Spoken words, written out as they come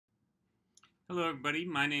Hello everybody,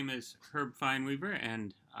 my name is Herb Fineweaver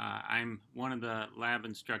and I'm one of the lab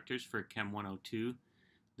instructors for Chem 102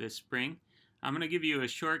 this spring. I'm going to give you a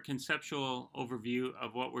short conceptual overview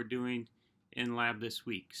of what we're doing in lab this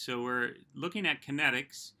week. So we're looking at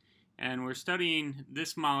kinetics and we're studying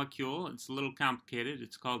this molecule. It's a little complicated.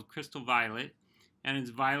 It's called crystal violet and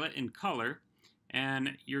it's violet in color,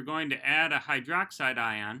 and you're going to add a hydroxide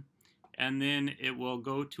ion and then it will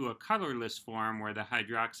go to a colorless form where the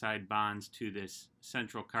hydroxide bonds to this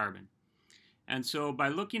central carbon. And so by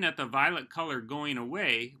looking at the violet color going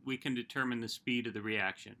away, we can determine the speed of the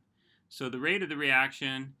reaction. So the rate of the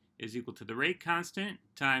reaction is equal to the rate constant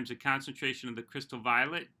times the concentration of the crystal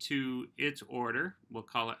violet to its order, we'll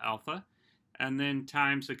call it alpha, and then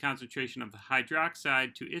times the concentration of the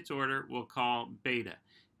hydroxide to its order, we'll call beta.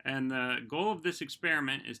 And the goal of this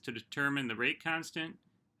experiment is to determine the rate constant,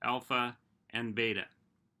 alpha, and beta.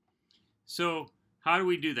 So how do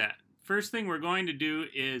we do that? First thing we're going to do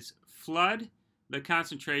is flood the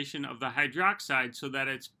concentration of the hydroxide so that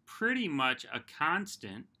it's pretty much a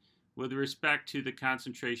constant with respect to the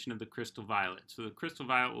concentration of the crystal violet. So the crystal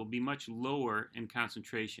violet will be much lower in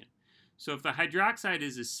concentration. So if the hydroxide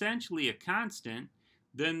is essentially a constant,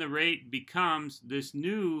 then the rate becomes this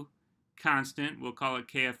new constant, we'll call it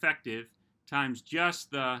K effective, times just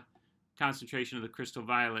the concentration of the crystal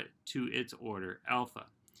violet to its order, alpha,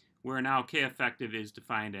 where now K effective is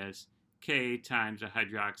defined as K times a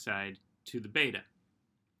hydroxide to the beta.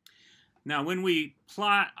 Now when we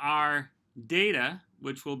plot our data,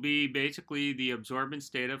 which will be basically the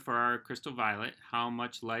absorbance data for our crystal violet, how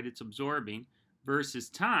much light it's absorbing versus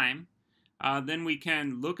time, then we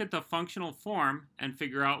can look at the functional form and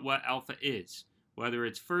figure out what alpha is. Whether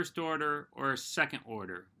it's first order or second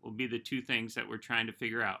order will be the two things that we're trying to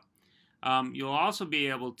figure out. You'll also be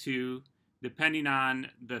able to, depending on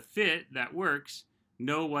the fit that works,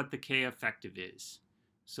 know what the K effective is.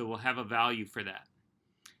 So we'll have a value for that.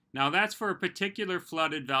 Now that's for a particular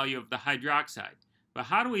flooded value of the hydroxide. But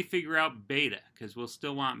how do we figure out beta? Because we'll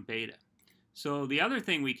still want beta. So the other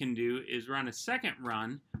thing we can do is run a second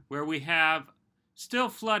run where we have still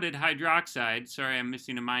flooded hydroxide. Sorry, I'm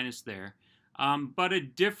missing a minus there. But a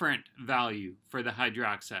different value for the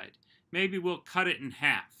hydroxide. Maybe we'll cut it in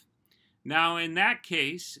half. Now in that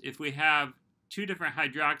case, if we have two different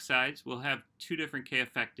hydroxides, we'll have two different K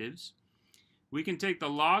effectives. We can take the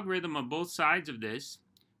logarithm of both sides of this.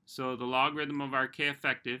 So the logarithm of our K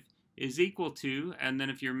effective is equal to, and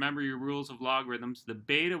then if you remember your rules of logarithms, the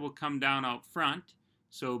beta will come down out front.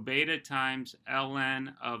 So beta times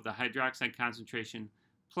ln of the hydroxide concentration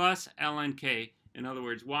plus ln K. In other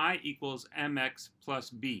words, y equals mx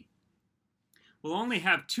plus b. We'll only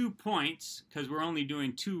have 2 points because we're only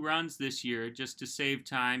doing 2 runs this year just to save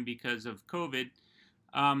time because of COVID.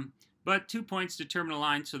 But 2 points determine a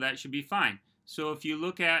line, so that should be fine. So if you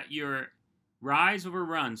look at your rise over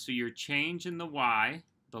run, so your change in the y,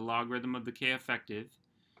 the logarithm of the K effective,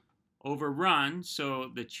 over run, so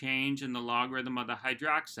the change in the logarithm of the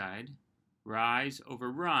hydroxide, rise over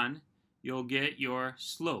run, you'll get your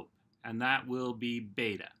slope, and that will be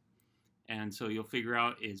beta. And so you'll figure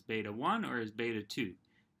out, is beta 1 or is beta 2?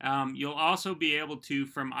 You'll also be able to,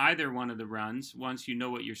 from either one of the runs, once you know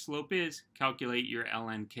what your slope is, calculate your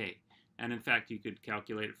ln K. And in fact, you could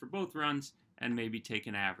calculate it for both runs and maybe take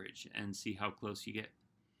an average and see how close you get.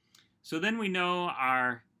 So then we know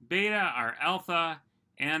our beta, our alpha,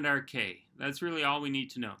 and our K. That's really all we need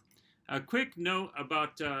to know. A quick note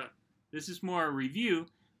about, this is more a review,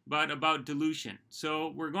 but about dilution.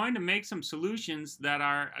 So we're going to make some solutions that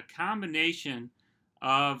are a combination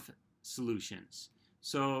of solutions.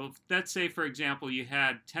 So let's say, for example, you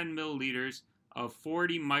had 10 milliliters of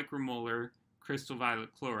 40 micromolar crystal violet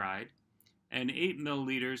chloride and 8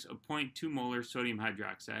 milliliters of 0.2 molar sodium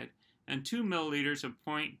hydroxide and 2 milliliters of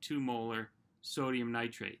 0.2 molar sodium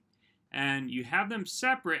nitrate. And you have them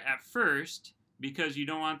separate at first because you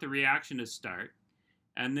don't want the reaction to start.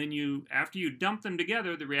 And then after you dump them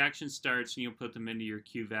together, the reaction starts and you'll put them into your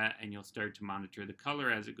cuvette and you'll start to monitor the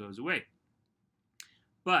color as it goes away.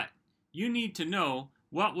 But you need to know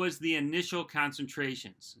what was the initial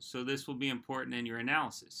concentrations. So this will be important in your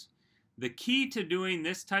analysis. The key to doing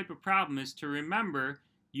this type of problem is to remember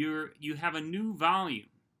you have a new volume.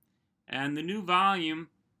 And the new volume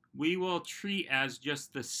we will treat as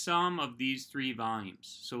just the sum of these 3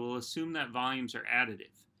 volumes. So we'll assume that volumes are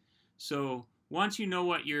additive. So once you know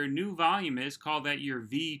what your new volume is, call that your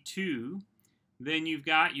V2, then you've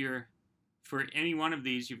got your, for any one of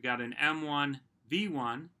these, you've got an M1,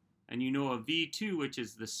 V1, and you know a V2, which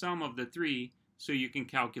is the sum of the 3, so you can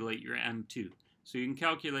calculate your M2. So you can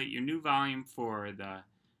calculate your new volume for the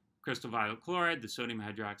crystal violet chloride, the sodium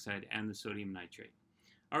hydroxide, and the sodium nitrate.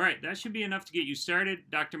 All right, that should be enough to get you started.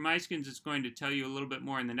 Dr. Meiskens is going to tell you a little bit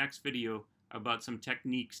more in the next video about some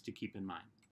techniques to keep in mind.